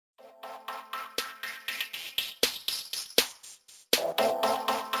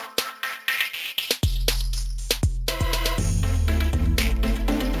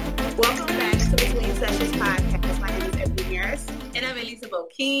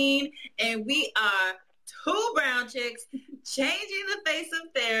Keene, and we are two brown chicks changing the face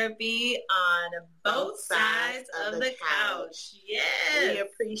of therapy on both sides of the couch. Yes. We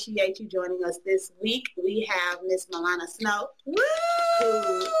appreciate you joining us this week. We have Miss Milana Snow,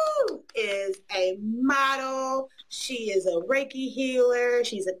 who is a model. She is a Reiki healer.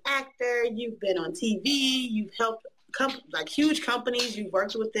 She's an actor. You've been on TV. You've helped huge companies. You've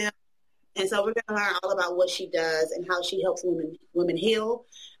worked with them. And so we're going to learn all about what she does and how she helps women heal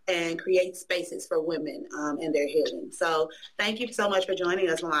and create spaces for women in their healing. So thank you so much for joining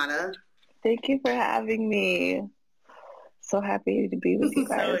us, Milana. Thank you for having me. So happy to be with you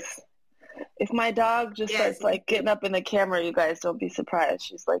guys. If my dog just starts like getting up in the camera, you guys don't be surprised.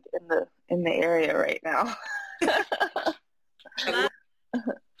 She's like in the area right now.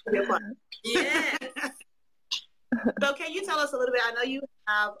 Yes. So can you tell us a little bit? I know you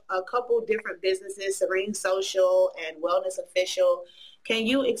have a couple different businesses, Serene Social and Wellness Official. Can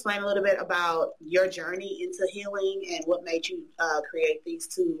you explain a little bit about your journey into healing and what made you create these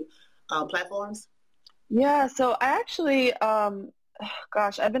two platforms? Yeah, so I actually, I've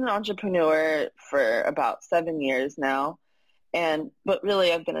been an entrepreneur for about 7 years now. But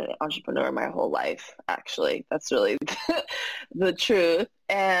really I've been an entrepreneur my whole life, actually. That's really the truth.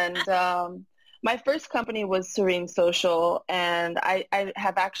 And my first company was Serene Social, and I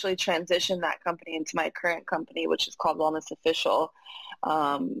have actually transitioned that company into my current company, which is called Wellness Official.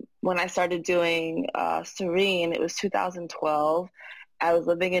 When I started doing Serene, it was 2012. I was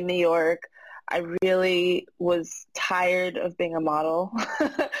living in New York. I really was tired of being a model.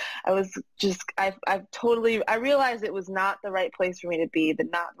 I realized it was not the right place for me to be,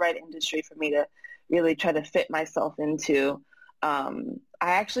 not the right industry for me to really try to fit myself into.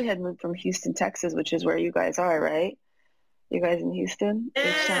 I actually had moved from Houston, Texas, which is where you guys are, right? You guys in Houston?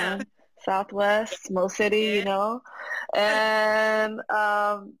 Yeah. Southwest, Mo City, you know? And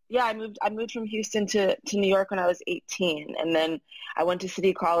I moved from Houston to New York when I was 18. And then I went to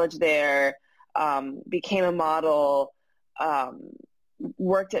City College there, became a model,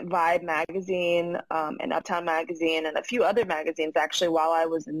 worked at Vibe magazine and Uptown magazine and a few other magazines actually while I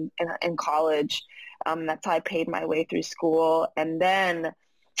was in college. That's how I paid my way through school. And then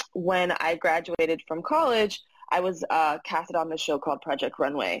when I graduated from college, I was casted on this show called Project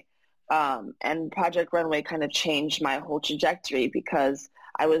Runway. And Project Runway kind of changed my whole trajectory because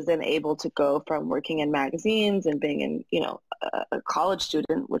I was then able to go from working in magazines and being a college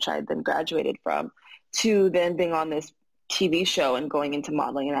student, which I had then graduated from, to then being on this TV show and going into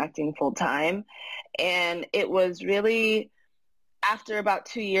modeling and acting full time. And it was really after about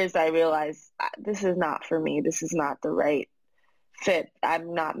 2 years, I realized this is not for me. This is not the right fit.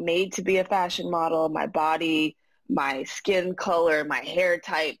 I'm not made to be a fashion model. My body, my skin color, my hair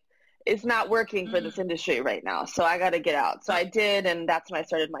type, it's not working for this industry right now. So I got to get out. So I did. And that's when I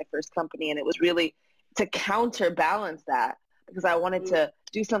started my first company. And it was really to counterbalance that because I wanted to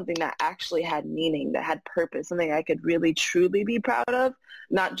do something that actually had meaning, that had purpose, something I could really truly be proud of,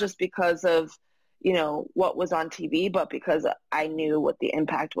 not just because of, what was on TV, but because I knew what the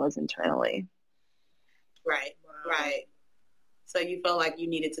impact was internally. Right, right. So you felt like you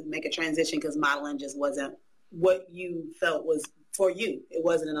needed to make a transition because modeling just wasn't what you felt was for you. It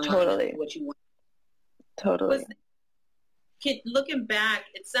wasn't an alignment with what you wanted. Totally. Looking back,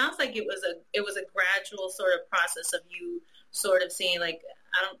 it sounds like it was a gradual sort of process of you sort of seeing like,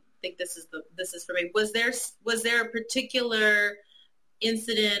 I don't think this is for me. Was there a particular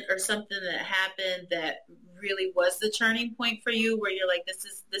incident or something that happened that really was the turning point for you where you're like, this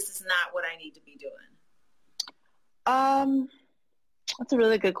is not what I need to be doing? That's a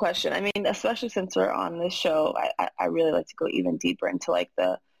really good question. I mean, especially since we're on this show, I really like to go even deeper into like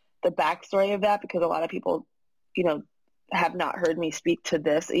the backstory of that because a lot of people, have not heard me speak to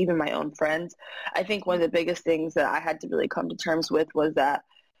this, even my own friends. I think one of the biggest things that I had to really come to terms with was that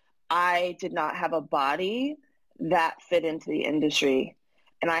I did not have a body that fit into the industry.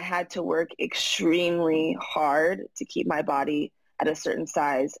 And I had to work extremely hard to keep my body at a certain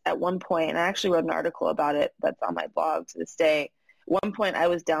size. At one point, and I actually wrote an article about it that's on my blog to this day. At one point, I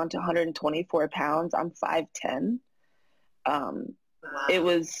was down to 124 pounds. I'm 5'10". Wow. It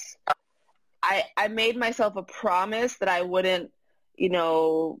was, I made myself a promise that I wouldn't,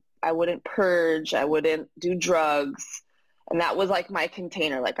 I wouldn't purge, I wouldn't do drugs. And that was like my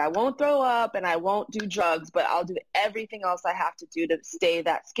container. Like I won't throw up and I won't do drugs, but I'll do everything else I have to do to stay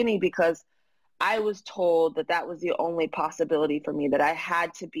that skinny because I was told that that was the only possibility for me, that I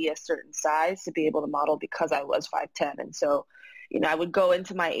had to be a certain size to be able to model because I was 5'10". And so, I would go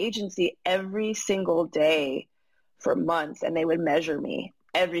into my agency every single day for months and they would measure me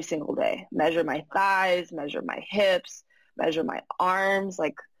every single day, measure my thighs, measure my hips, measure my arms,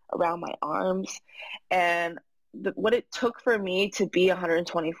 like around my arms. And what it took for me to be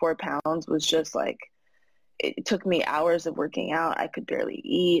 124 pounds was just like, it took me hours of working out. I could barely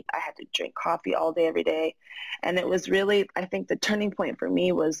eat. I had to drink coffee all day, every day. And it was really, I think the turning point for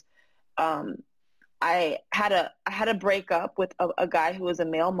me was I had a breakup with a guy who was a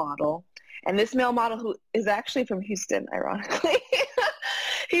male model. And this male model, who is actually from Houston, ironically,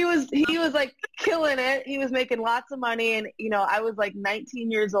 he was like killing it. He was making lots of money. And, you know, I was like 19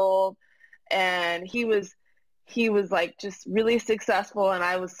 years old, and he was like just really successful. And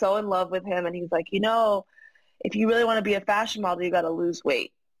I was so in love with him. And he's like, you know, if you really want to be a fashion model, you got to lose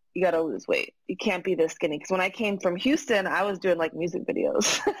weight. You got to lose weight. You can't be this skinny. Because when I came from Houston, I was doing like music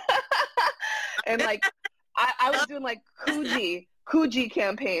videos. And like, I was doing like Coogee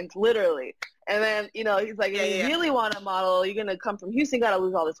campaigns, literally. And then, you know, he's like, if you really want to model, you're going to come from Houston, you got to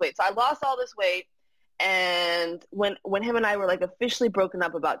lose all this weight. So I lost all this weight. And when him and I were like officially broken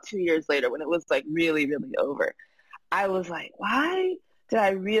up about 2 years later, when it was like really, really over, I was like, why did I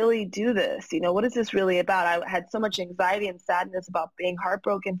really do this? You know, what is this really about? I had so much anxiety and sadness about being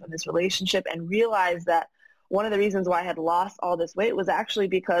heartbroken from this relationship, and realized that one of the reasons why I had lost all this weight was actually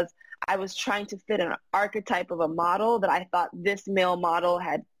because I was trying to fit an archetype of a model that I thought this male model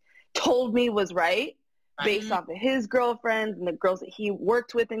had told me was right, based off of his girlfriends and the girls that he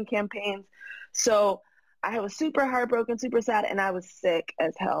worked with in campaigns. So I was super heartbroken, super sad, and I was sick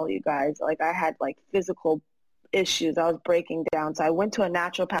as hell, you guys. Like, I had like physical issues. I was breaking down. So I went to a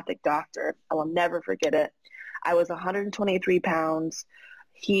naturopathic doctor. I will never forget it. I was 123 pounds.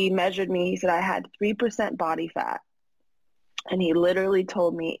 He measured me. He said I had 3% body fat. And he literally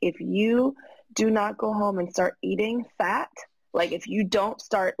told me, if you do not go home and start eating fat, like if you don't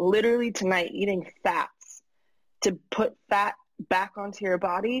start literally tonight eating fats to put fat back onto your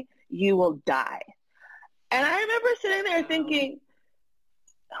body, you will die. And I remember sitting there thinking,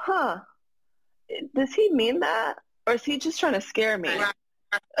 does he mean that? Or is he just trying to scare me? Right.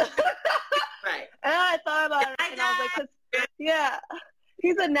 And I thought about it, and I was like,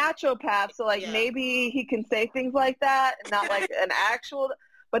 he's a naturopath, so like maybe he can say things like that, and not like an actual.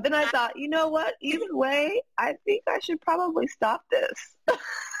 But then I thought, you know what? Either way, I think I should probably stop this.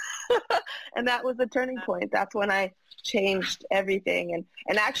 And that was the turning point. That's when I changed everything.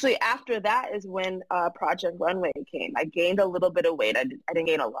 And actually after that is when Project Runway came. I gained a little bit of weight. I didn't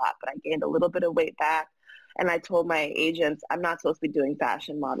gain a lot, but I gained a little bit of weight back. And I told my agents, I'm not supposed to be doing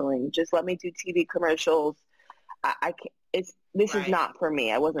fashion modeling. Just let me do TV commercials. I can't. This is not for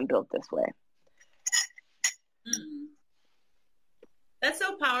me. I wasn't built this way. That's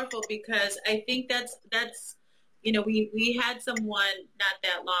so powerful, because I think that's you know, we had someone not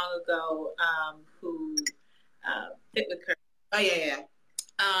that long ago who fit with Kurt. Oh yeah.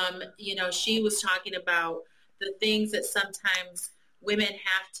 You know, she was talking about the things that sometimes women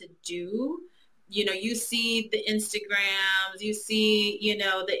have to do. You know, you see the Instagrams, you see, you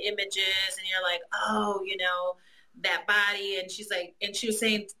know, the images, and you're like, oh, you know, that body. And she's like, and she was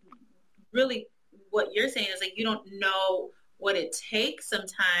saying, really what you're saying is like, you don't know what it takes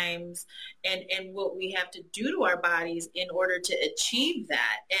sometimes, and what we have to do to our bodies in order to achieve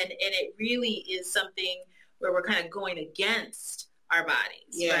that. And it really is something where we're kind of going against our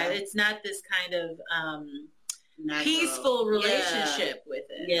bodies, right? It's not this kind of peaceful relationship with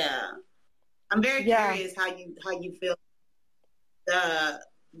it. Yeah. I'm very curious how you feel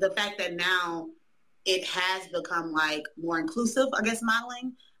the fact that now it has become like more inclusive, I guess,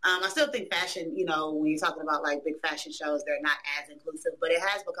 modeling. I still think fashion, you know, when you're talking about like big fashion shows, they're not as inclusive, but it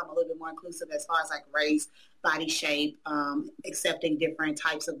has become a little bit more inclusive as far as like race, body shape, accepting different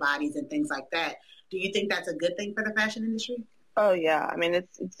types of bodies and things like that. Do you think that's a good thing for the fashion industry? Oh yeah. I mean,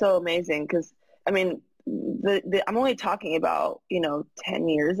 it's so amazing, because I mean, I'm only talking about, you know, 10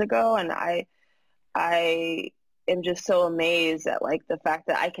 years ago, and I am just so amazed at like the fact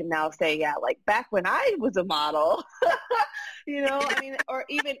that I can now say, yeah, like back when I was a model, you know, I mean, or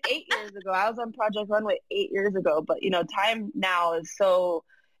even 8 years ago, I was on Project Runway 8 years ago, but you know, time now is so,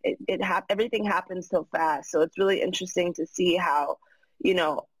 everything happens so fast. So it's really interesting to see how, you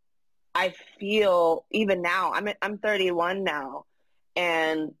know, I feel even now. I'm 31 now,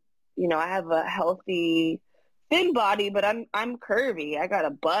 and you know, I have a healthy, thin body, but I'm curvy. I got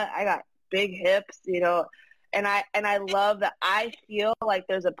a butt. I got big hips, you know, and I love that. I feel like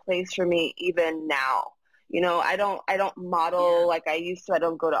there's a place for me even now. You know, I don't model like I used to. I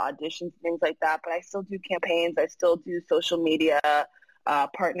don't go to auditions and things like that, but I still do campaigns. I still do social media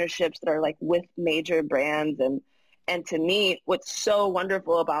partnerships that are like with major brands. And to me, what's so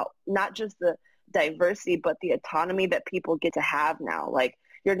wonderful about not just the diversity, but the autonomy that people get to have now. Like,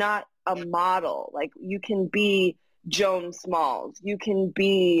 you're not a model. Like, you can be Joan Smalls. You can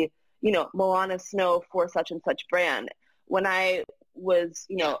be, Milana Snow for such and such brand. When I was,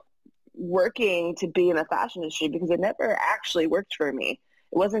 working to be in the fashion industry, because it never actually worked for me.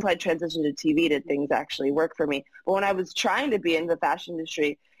 It wasn't until I transitioned to TV did things actually work for me. But when I was trying to be in the fashion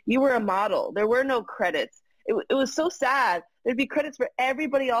industry, you were a model. There were no credits. It was so sad. There'd be credits for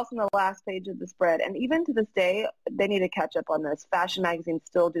everybody else on the last page of the spread. And even to this day, they need to catch up on this. Fashion magazines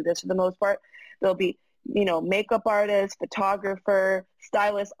still do this for the most part. There'll be, makeup artist, photographer,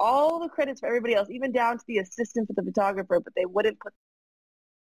 stylist, all the credits for everybody else, even down to the assistant for the photographer, but they wouldn't put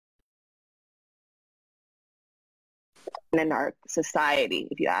in our society,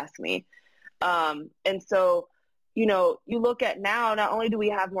 if you ask me. And so, you look at now, not only do we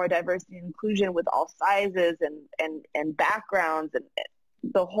have more diversity and inclusion with all sizes and backgrounds and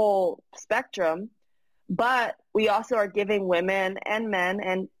the whole spectrum, but we also are giving women and men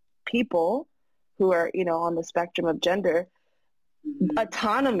and people who are, on the spectrum of gender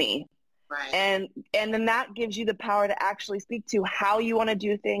autonomy. Right. And then that gives you the power to actually speak to how you want to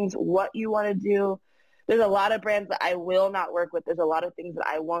do things, what you want to do. There's a lot of brands that I will not work with. There's a lot of things that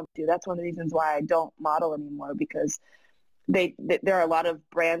I won't do. That's one of the reasons why I don't model anymore, because there are a lot of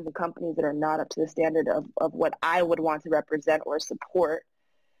brands and companies that are not up to the standard of what I would want to represent or support.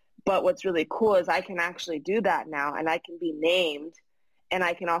 But what's really cool is I can actually do that now, and I can be named, and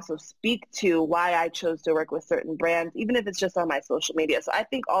I can also speak to why I chose to work with certain brands, even if it's just on my social media. So I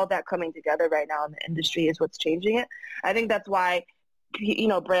think all that coming together right now in the industry is what's changing it. I think that's why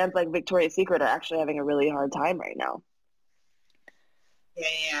brands like Victoria's Secret are actually having a really hard time right now.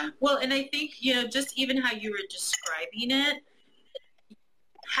 Yeah. Well, and I think, just even how you were describing it,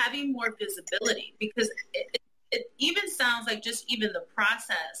 having more visibility, because it even sounds like just even the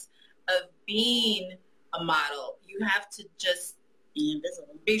process of being a model, you have to just be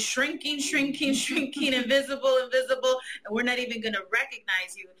shrinking, invisible, and we're not even going to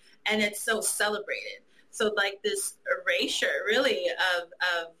recognize you. And it's so celebrated. So like this erasure really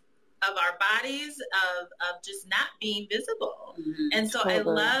of our bodies, of just not being visible. Mm-hmm. And so totally. I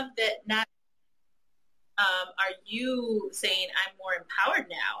love that not are you saying I'm more empowered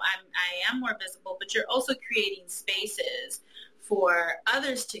now, I am more visible, but you're also creating spaces for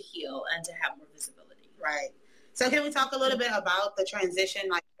others to heal and to have more visibility. Right. So can we talk a little bit about the transition?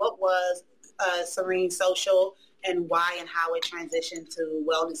 Like, what was Serene Social and why and how it transitioned to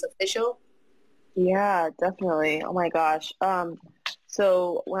Wellness Official? Yeah, definitely. Oh my gosh.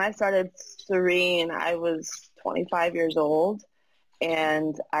 So when I started Serene, I was 25 years old,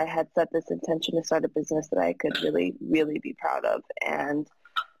 and I had set this intention to start a business that I could really, really be proud of. And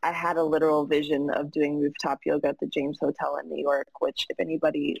I had a literal vision of doing rooftop yoga at the James Hotel in New York, which if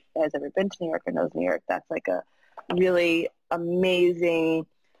anybody has ever been to New York or knows New York, that's like a really amazing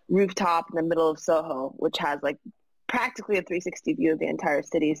rooftop in the middle of Soho, which has like practically a 360 view of the entire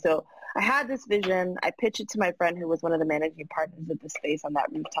city. So I had this vision. I pitched it to my friend who was one of the managing partners of the space on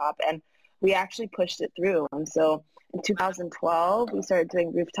that rooftop, and we actually pushed it through. And so in 2012, we started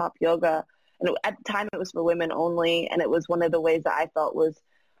doing rooftop yoga. And at the time, it was for women only, and it was one of the ways that I felt was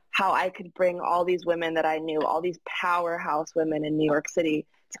how I could bring all these women that I knew, all these powerhouse women in New York City,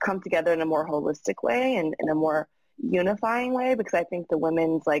 to come together in a more holistic way and in a more unifying way, because I think the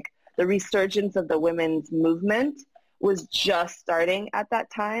resurgence of the women's movement was just starting at that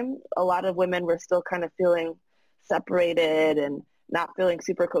time. A lot of women were still kind of feeling separated and not feeling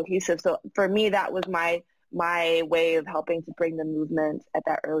super cohesive. So for me, that was my way of helping to bring the movement at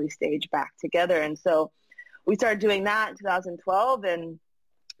that early stage back together. And so we started doing that in 2012, and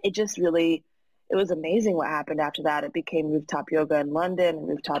it was amazing what happened after that. It became rooftop yoga in London and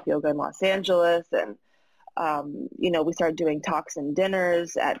rooftop yoga in Los Angeles. And, we started doing talks and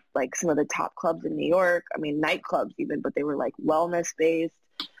dinners at like some of the top clubs in New York. I mean, nightclubs even, but they were like wellness based.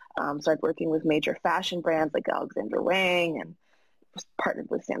 Started working with major fashion brands like Alexander Wang, and partnered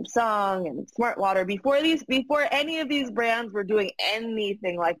with Samsung and Smartwater before any of these brands were doing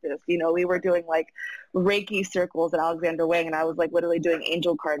anything like this. We were doing like Reiki circles at Alexander Wang, and I was like literally doing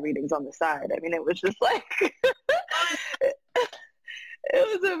angel card readings on the side. I mean, it was just like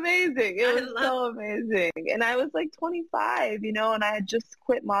it was amazing. It was so amazing. And I was like 25, and I had just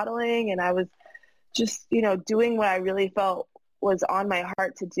quit modeling, and I was just, doing what I really felt was on my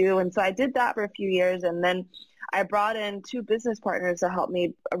heart to do. And so I did that for a few years, and then I brought in 2 business partners to help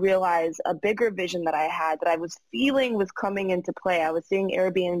me realize a bigger vision that I had, that I was feeling was coming into play. I was seeing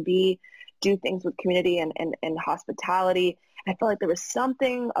Airbnb do things with community and hospitality. I felt like there was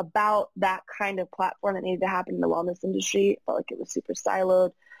something about that kind of platform that needed to happen in the wellness industry. I felt like it was super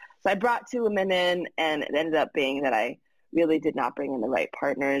siloed. So I brought 2 women in, and it ended up being that I really did not bring in the right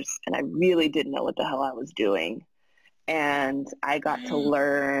partners, and I really didn't know what the hell I was doing. And I got to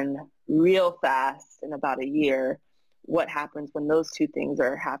learn real fast in about a year what happens when those two things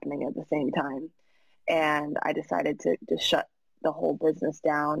are happening at the same time. And I decided to shut the whole business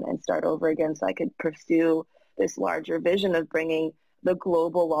down and start over again so I could pursue this larger vision of bringing the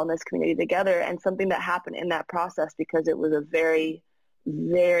global wellness community together. And something that happened in that process, because it was a very,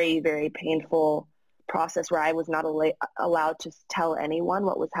 very, very painful process where I was not allowed to tell anyone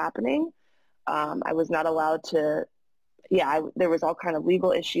what was happening. I was not allowed to, there was all kind of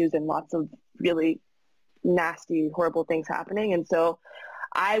legal issues and lots of really nasty, horrible things happening. And so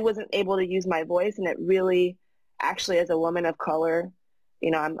I wasn't able to use my voice, and it really, actually, as a woman of color,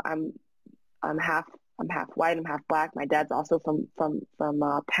 you know, I'm half white, I'm half black. My dad's also from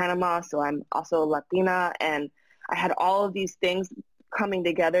Panama, so I'm also a Latina, and I had all of these things coming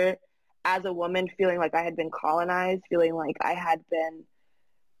together as a woman, feeling like I had been colonized, feeling like I had been,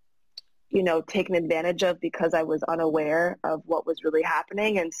 you know, taken advantage of because I was unaware of what was really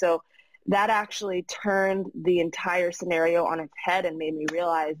happening. And so that actually turned the entire scenario on its head and made me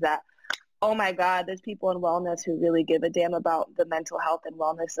realize that, oh my God, there's people in wellness who really give a damn about the mental health and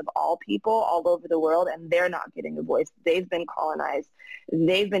wellness of all people all over the world, and they're not getting a voice. They've been colonized.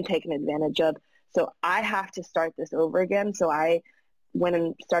 They've been taken advantage of. So I have to start this over again. So I went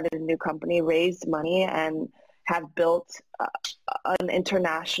and started a new company, raised money, and have built an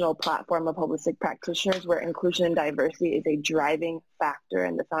international platform of holistic practitioners where inclusion and diversity is a driving factor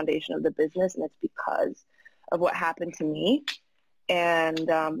and the foundation of the business. And it's because of what happened to me. And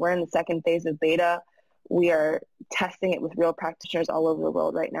we're in the second phase of beta. We are testing it with real practitioners all over the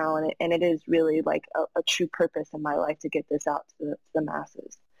world right now. And it is really like a true purpose in my life to get this out to the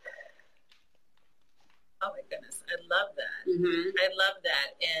masses. Oh my goodness. I love that. Mm-hmm. I love that.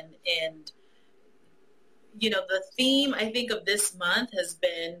 And you know, the theme, I think, of this month has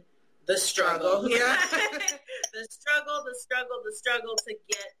been the struggle. Yeah. the struggle to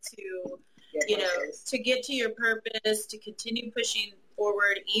get to, you know, to get to your purpose, to continue pushing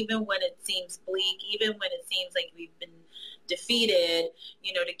forward, even when it seems bleak, even when it seems like we've been defeated,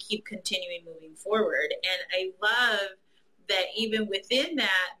 you know, to keep continuing moving forward. And I love that even within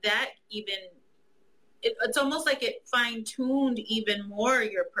that even, it's almost like it fine-tuned even more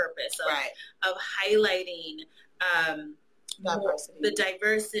your purpose of highlighting the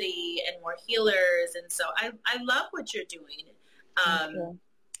diversity and more healers. And so I love what you're doing. And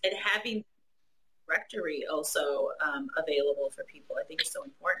having directory also available for people, I think is so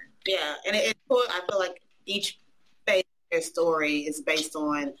important. Yeah, and I feel like each phase of their story is based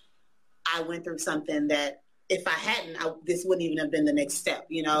on, I went through something that if I hadn't, this wouldn't even have been the next step.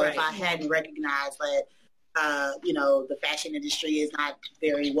 You know, if I hadn't recognized that, you know, the fashion industry is not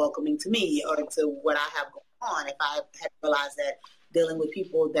very welcoming to me or to what I have going on. If I had realized that dealing with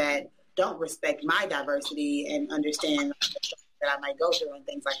people that don't respect my diversity and understand that I might go through and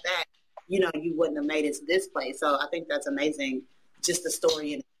things like that, you know, you wouldn't have made it to this place. So I think that's amazing, just the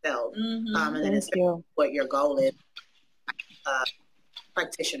story in itself. Mm-hmm. And then it's what your goal is.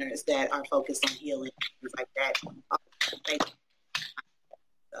 Practitioners that are focused on healing, things like that.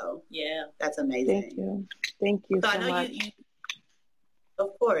 So yeah, that's amazing. Thank you so I know much. You,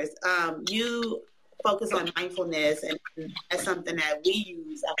 of course, you focus on mindfulness, and that's something that we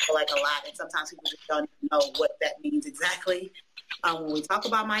use, I feel like, a lot. And sometimes people just don't know what that means exactly when we talk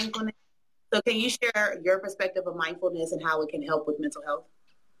about mindfulness. So can you share your perspective of mindfulness and how it can help with mental health?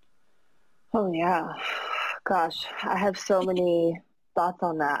 Oh, yeah. Gosh, I have so many thoughts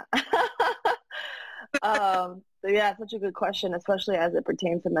on that. So yeah, such a good question, especially as it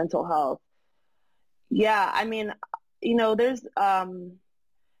pertains to mental health. Yeah, I mean, you know, there's, I'm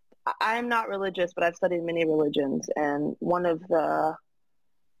not religious, but I've studied many religions, and one of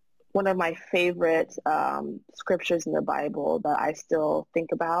my favorite scriptures in the Bible that I still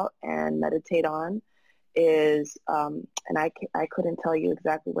think about and meditate on is, and I couldn't tell you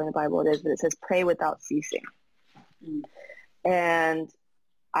exactly where in the Bible it is, but it says, "Pray without ceasing." Mm. And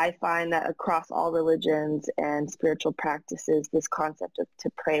I find that across all religions and spiritual practices, this concept of to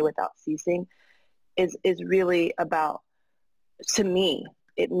pray without ceasing is really about, to me,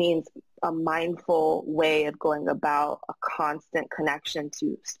 it means a mindful way of going about a constant connection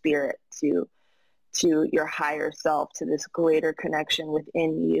to spirit, to your higher self, to this greater connection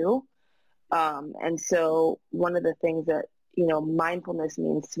within you. And so one of the things that, you know, mindfulness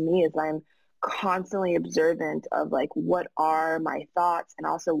means to me is I'm constantly observant of, like, what are my thoughts and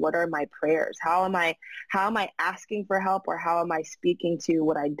also what are my prayers? How am I asking for help, or how am I speaking to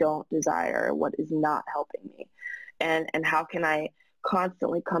what I don't desire, what is not helping me? And how can I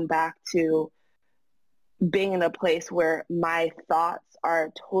constantly come back to being in a place where my thoughts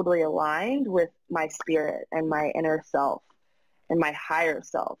are totally aligned with my spirit and my inner self and my higher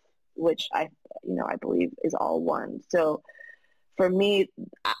self, which I believe is all one. So for me,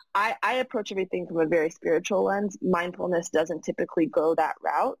 I approach everything from a very spiritual lens. Mindfulness doesn't typically go that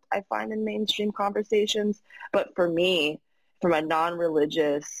route, I find, in mainstream conversations. But for me, from a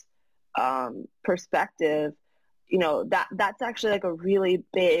non-religious perspective, that's actually like a really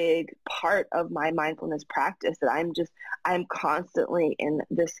big part of my mindfulness practice, that I'm constantly in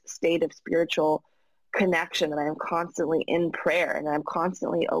this state of spiritual connection, that I'm constantly in prayer, and I'm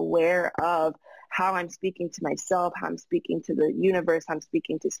constantly aware of how I'm speaking to myself, how I'm speaking to the universe, how I'm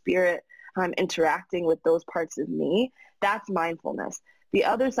speaking to spirit, how I'm interacting with those parts of me. That's mindfulness. The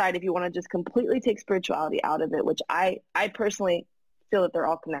other side, if you want to just completely take spirituality out of it, which I personally feel that they're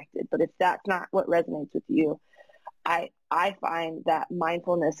all connected, but if that's not what resonates with you, I find that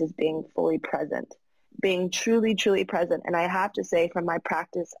mindfulness is being fully present, being truly, truly present. And I have to say, from my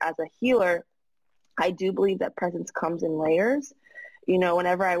practice as a healer, I do believe that presence comes in layers.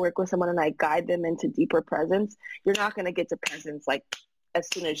 Whenever I work with someone and I guide them into deeper presence, you're not going to get to presence like as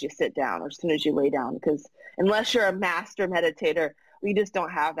soon as you sit down or as soon as you lay down, because unless you're a master meditator, we just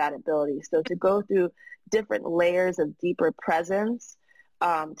don't have that ability. So to go through different layers of deeper presence,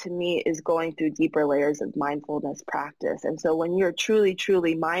 to me, is going through deeper layers of mindfulness practice. And so when you're truly,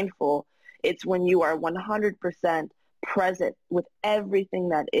 truly mindful, it's when you are 100% present with everything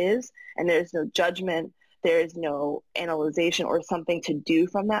that is, and there's no judgment, there is no analyzation or something to do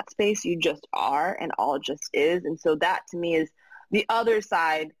from that space. You just are, and all just is. And so that, to me, is the other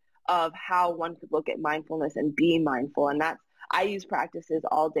side of how one could look at mindfulness and be mindful. And I use practices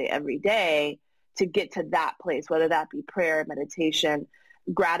all day, every day to get to that place, whether that be prayer, meditation,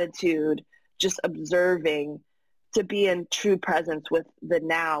 gratitude, just observing, to be in true presence with the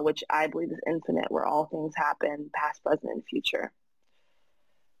now, which I believe is infinite, where all things happen, past, present, and future.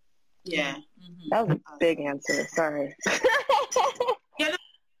 Yeah. Mm-hmm. That was a big answer. Sorry. Yeah.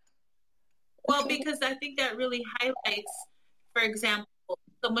 Well, because I think that really highlights, for example,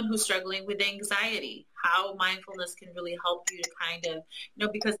 someone who's struggling with anxiety, how mindfulness can really help you to kind of,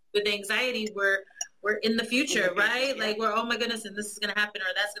 because with anxiety, we're in the future, right? Like we're, oh my goodness, and this is going to happen,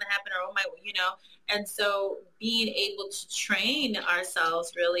 or that's going to happen, or oh my, and so being able to train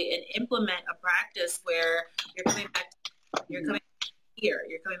ourselves really and implement a practice where you're coming back to here,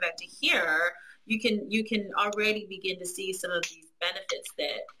 you can already begin to see some of these benefits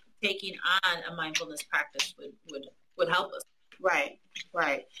that taking on a mindfulness practice would help us. Right.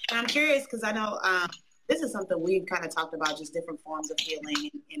 And I'm curious because I know this is something we've kind of talked about, just different forms of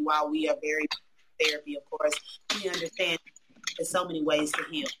healing. And while we are very therapy, of course, we understand there's so many ways to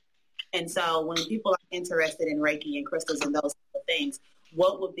heal. And so when people are interested in Reiki and crystals and those type of things,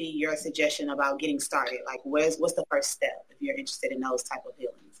 what would be your suggestion about getting started? Like, what's the first step if you're interested in those type of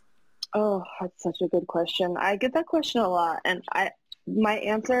healings? Oh, that's such a good question. I get that question a lot, and my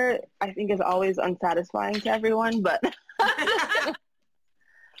answer, I think, is always unsatisfying to everyone, but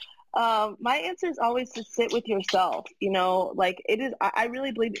my answer is always to sit with yourself. Like it is, I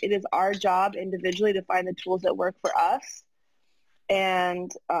really believe it is our job individually to find the tools that work for us.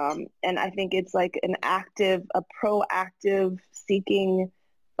 And I think it's like a proactive seeking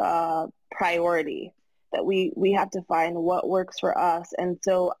priority that we have to find what works for us. And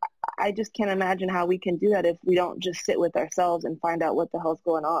so I just can't imagine how we can do that if we don't just sit with ourselves and find out what the hell's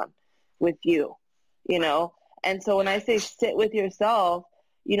going on with you, And so when I say sit with yourself,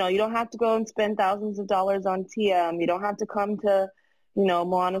 you don't have to go and spend thousands of dollars on TM. You don't have to come to,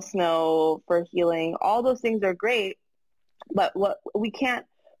 Milana Snow for healing. All those things are great, but we can't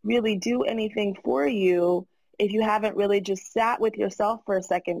really do anything for you if you haven't really just sat with yourself for a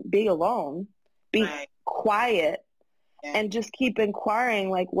second, be alone, be quiet, and just keep inquiring,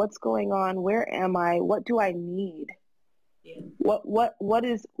 like, what's going on? Where am I? What do I need? Yeah. What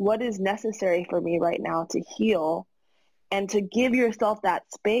is necessary for me right now to heal? And to give yourself that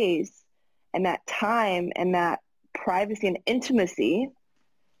space and that time and that privacy and intimacy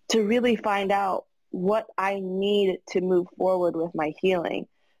to really find out what I need to move forward with my healing.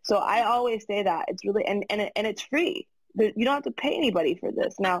 So I always say that it's really, and it's free. You don't have to pay anybody for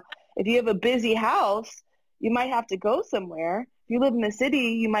this. Now, if you have a busy house, you might have to go somewhere. If you live in the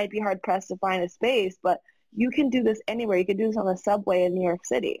city, you might be hard pressed to find a space, but you can do this anywhere. You can do this on the subway in New York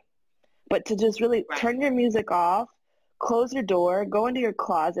City. But to just really turn your music off, close your door, go into your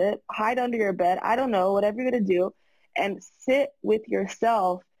closet, hide under your bed, I don't know, whatever you're going to do, and sit with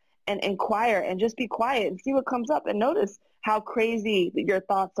yourself and inquire and just be quiet and see what comes up, and notice how crazy your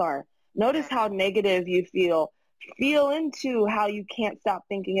thoughts are. Notice how negative you feel. Feel into how you can't stop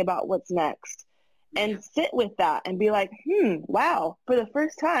thinking about what's next. and sit with that and be like, wow, for the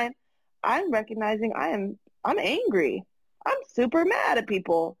first time, I'm recognizing I'm angry. I'm super mad at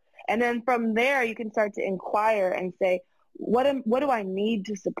people. And then from there, you can start to inquire and say, what do I need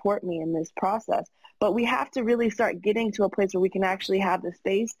to support me in this process? But we have to really start getting to a place where we can actually have the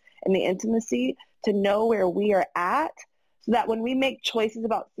space and the intimacy to know where we are at, so that when we make choices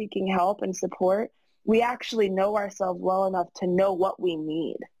about seeking help and support, we actually know ourselves well enough to know what we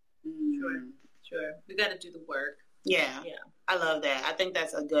need. Sure. We got to do the work. Yeah. I love that. I think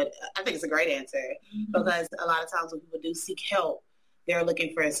it's a great answer, because a lot of times when people do seek help, they're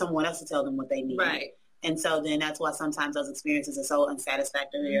looking for someone else to tell them what they need. Right. And so then that's why sometimes those experiences are so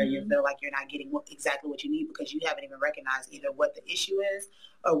unsatisfactory, or you feel like you're not getting exactly what you need, because you haven't even recognized either what the issue is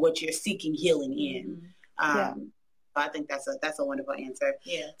or what you're seeking healing in. I think that's a wonderful answer.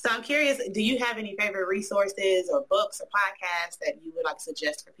 Yeah. So I'm curious, do you have any favorite resources or books or podcasts that you would like to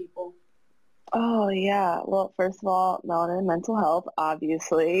suggest for people? Oh, yeah. Well, first of all, Melanin Mental Health,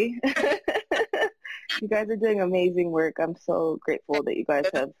 obviously. You guys are doing amazing work. I'm so grateful that you guys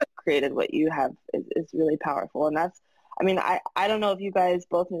have created what you have. It's really powerful. And I don't know if you guys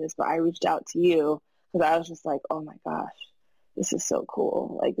both knew this, but I reached out to you because I was just like, oh my gosh, this is so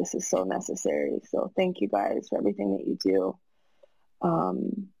cool. Like, this is so necessary. So thank you guys for everything that you do.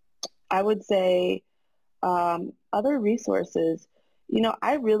 I would say other resources.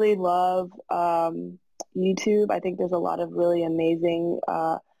 I really love YouTube. I think there's a lot of really amazing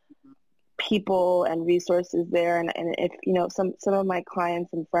people and resources there. And if, some of my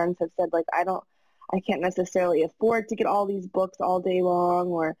clients and friends have said, like, I can't necessarily afford to get all these books all day long,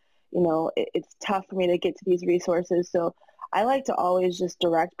 or, it's tough for me to get to these resources. So I like to always just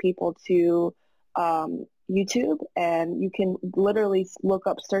direct people to YouTube, and you can literally look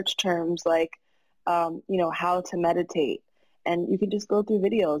up search terms like, how to meditate. And you can just go through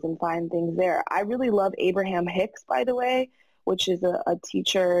videos and find things there. I really love Abraham Hicks, by the way, which is a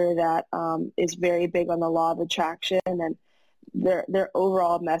teacher that is very big on the law of attraction. And their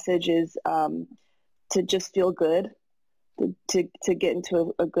overall message is to just feel good, to get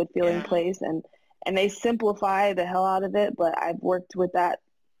into a good feeling place. And they simplify the hell out of it. But I've worked with that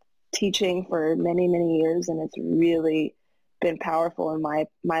teaching for many, many years, and it's really been powerful in my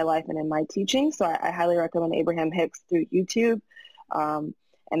life and in my teaching. So I highly recommend Abraham Hicks through YouTube. And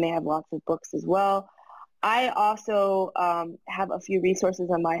they have lots of books as well. I also have a few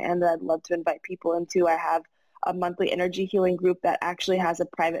resources on my end that I'd love to invite people into. I have a monthly energy healing group that actually has a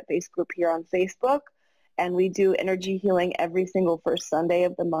private face group here on Facebook. And we do energy healing every single first Sunday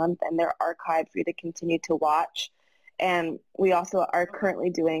of the month, and they're archived for you to continue to watch. And we also are currently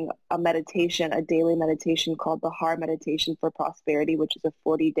doing a daily meditation called the Har Meditation for Prosperity, which is a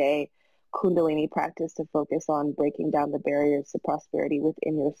 40-day Kundalini practice to focus on breaking down the barriers to prosperity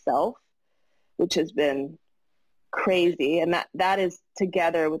within yourself, which has been crazy. And that is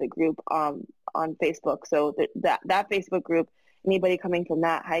together with a group on Facebook. So that Facebook group, anybody coming from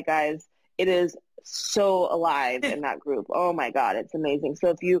that, hi guys, it is so alive in that group. Oh my God, it's amazing. So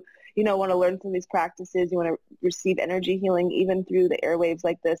if you want to learn some of these practices, you want to receive energy healing even through the airwaves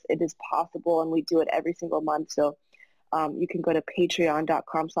like this, it is possible, and we do it every single month. So you can go to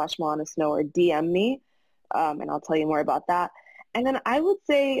patreon.com/MelanaSnow or DM me, and I'll tell you more about that. And then I would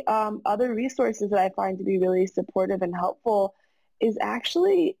say other resources that I find to be really supportive and helpful is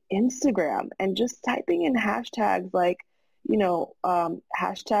actually Instagram, and just typing in hashtags like,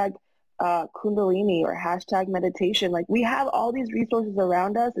 hashtag Kundalini or hashtag meditation. Like, we have all these resources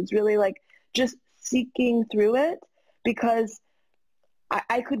around us. It's really like just seeking through it, because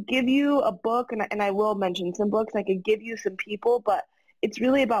I could give you a book, and I will mention some books. I could give you some people, but it's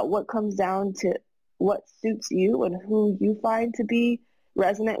really about what comes down to what suits you and who you find to be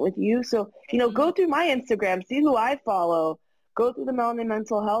resonant with you. So, go through my Instagram, see who I follow, go through the Melanin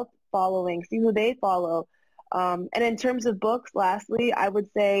Mental Health following, see who they follow. And in terms of books, lastly, I would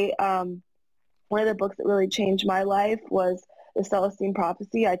say one of the books that really changed my life was The Celestine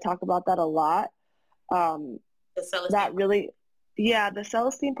Prophecy. I talk about that a lot. The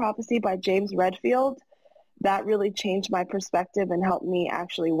Celestine Prophecy by James Redfield. That really changed my perspective and helped me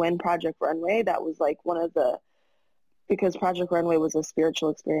actually win Project Runway. That was like because Project Runway was a spiritual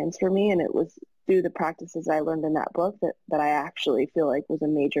experience for me, and it was through the practices I learned in that book that I actually feel like was a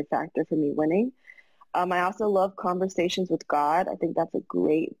major factor for me winning. I also love Conversations with God. I think that's a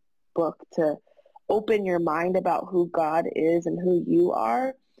great book to open your mind about who God is and who you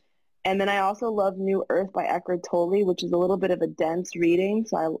are. And then I also love New Earth by Eckhart Tolle, which is a little bit of a dense reading.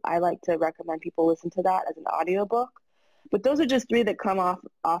 So I like to recommend people listen to that as an audiobook. But those are just three that come off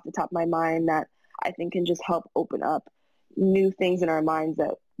the top of my mind that I think can just help open up new things in our minds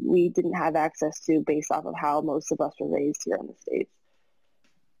we didn't have access to based off of how most of us were raised here in the States.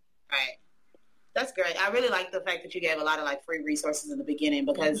 Right. That's great. I really like the fact that you gave a lot of like free resources in the beginning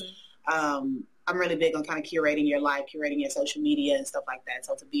because I'm really big on kind of curating your life, curating your social media and stuff like that.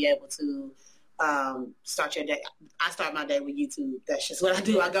 So to be able to start your day, I start my day with YouTube. That's just what I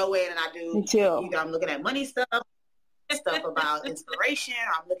do. I go in and I do, Me too. either I'm looking at money stuff about inspiration,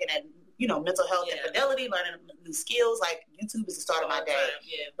 or I'm looking at, you know, mental health and fidelity, learning new skills. Like YouTube is the start of my day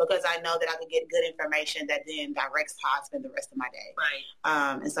because I know that I can get good information that then directs how I spend the rest of my day. Right.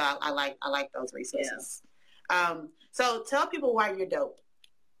 And so I like those resources. Yeah. So tell people why you're dope.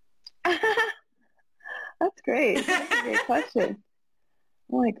 That's great. That's a great question.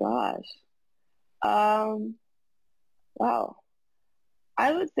 Oh my gosh. Wow.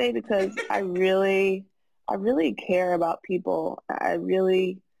 I would say because I really care about people. I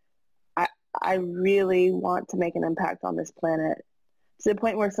really want to make an impact on this planet to the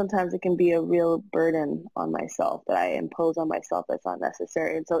point where sometimes it can be a real burden on myself that I impose on myself that's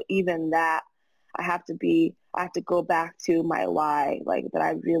unnecessary. And so even that, I have to go back to my why, like that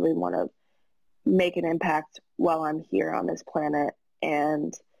I really want to make an impact while I'm here on this planet,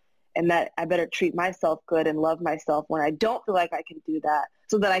 and that I better treat myself good and love myself when I don't feel like I can do that,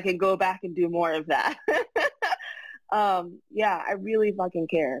 so that I can go back and do more of that. Yeah, I really fucking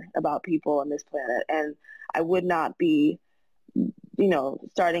care about people on this planet, and I would not be, you know,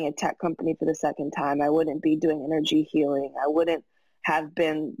 starting a tech company for the second time. I wouldn't be doing energy healing. I wouldn't have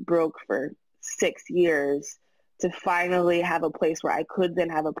been broke for 6 years to finally have a place where I could then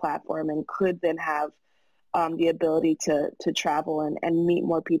have a platform and could then have the ability to travel and meet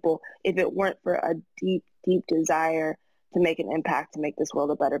more people if it weren't for a deep, deep desire to make an impact, to make this world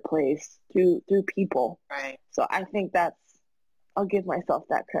a better place through people. Right. So I think I'll give myself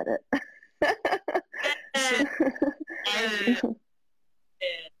that credit.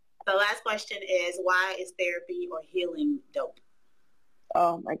 The last question is, why is therapy or healing dope?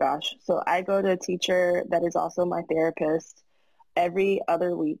 Oh my gosh. So I go to a teacher that is also my therapist every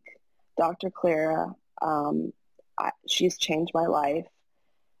other week, Dr. Clara. She's changed my life.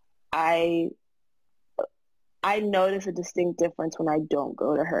 I notice a distinct difference when I don't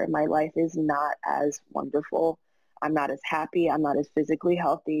go to her. My life is not as wonderful. I'm not as happy. I'm not as physically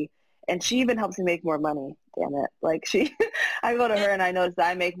healthy. And she even helps me make more money. Damn it. Like I go to her and I notice that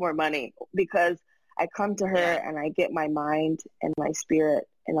I make more money because I come to her and I get my mind and my spirit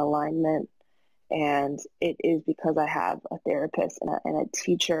in alignment. And it is because I have a therapist and a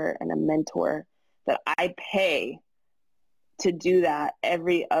teacher and a mentor that I pay to do that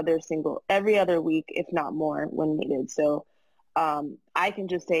every other week, if not more, when needed. So I can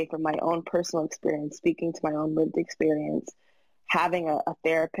just say from my own personal experience, speaking to my own lived experience, having a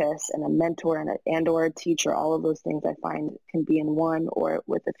therapist and a mentor and or a teacher, all of those things I find can be in one or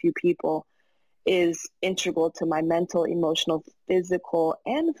with a few people, is integral to my mental, emotional, physical,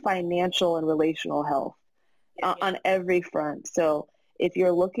 and financial and relational health on every front. So if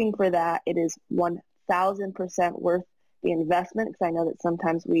you're looking for that, it is 1,000% worth the investment, because I know that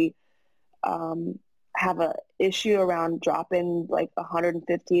sometimes we have a issue around dropping like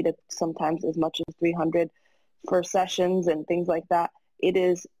 150 to sometimes as much as 300 for sessions and things like that. It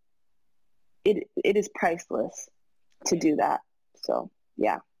is priceless to do that. So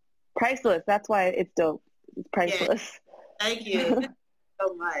yeah, priceless. That's why it's dope. It's priceless. Yeah. Thank you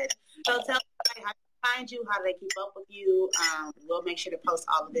so much. So tell me how to find you, how do they keep up with you. We'll make sure to post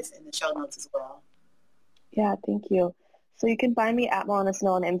all of this in the show notes as well. Yeah, thank you. So you can find me at Milana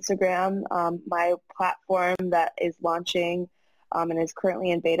Snow on Instagram. My platform that is launching and is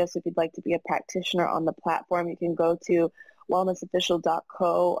currently in beta. So if you'd like to be a practitioner on the platform, you can go to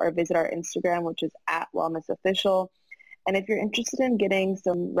wellnessofficial.co or visit our Instagram, which is at wellnessofficial. And if you're interested in getting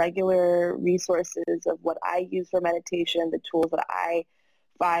some regular resources of what I use for meditation, the tools that I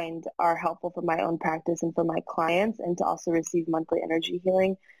find are helpful for my own practice and for my clients, and to also receive monthly energy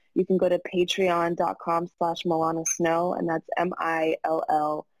healing, you can go to patreon.com/Milana Snow, and that's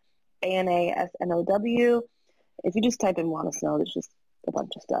MILLANASNOW. If you just type in Milana Snow, there's just a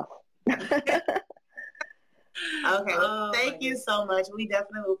bunch of stuff. Okay, well, thank you so much. We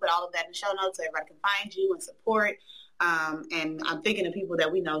definitely will put all of that in the show notes so everybody can find you and support. And I'm thinking of people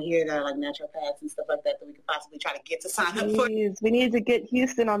that we know here that are like naturopaths and stuff like that we could possibly try to get to sign up for. We need to get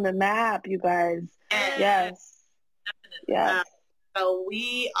Houston on the map, you guys. Yes. Yes. So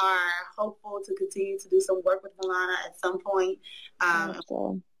we are hopeful to continue to do some work with Milana at some point.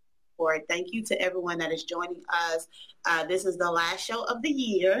 Thank you to everyone that is joining us. This is the last show of the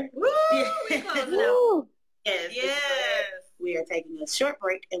year. Woo! We close it out. Yes. We are taking a short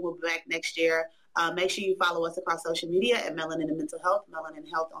break, and we'll be back next year. Make sure you follow us across social media at Melanin and Mental Health, Melanin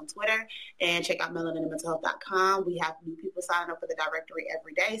Health on Twitter, and check out melaninandmentalhealth.com. We have new people signing up for the directory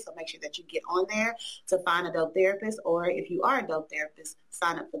every day, so make sure that you get on there to find a dope therapist, or if you are a dope therapist,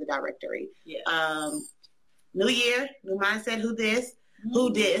 sign up for the directory. Yes. New year, new mindset, who this?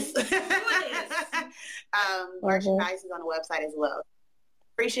 Who this? Merchandise is on the website as well.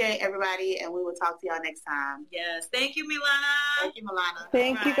 Appreciate everybody, and we will talk to y'all next time. Yes. Thank you, Milana. Thank you, Milana.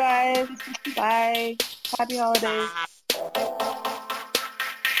 Thank you, guys. Bye. Happy holidays. Bye.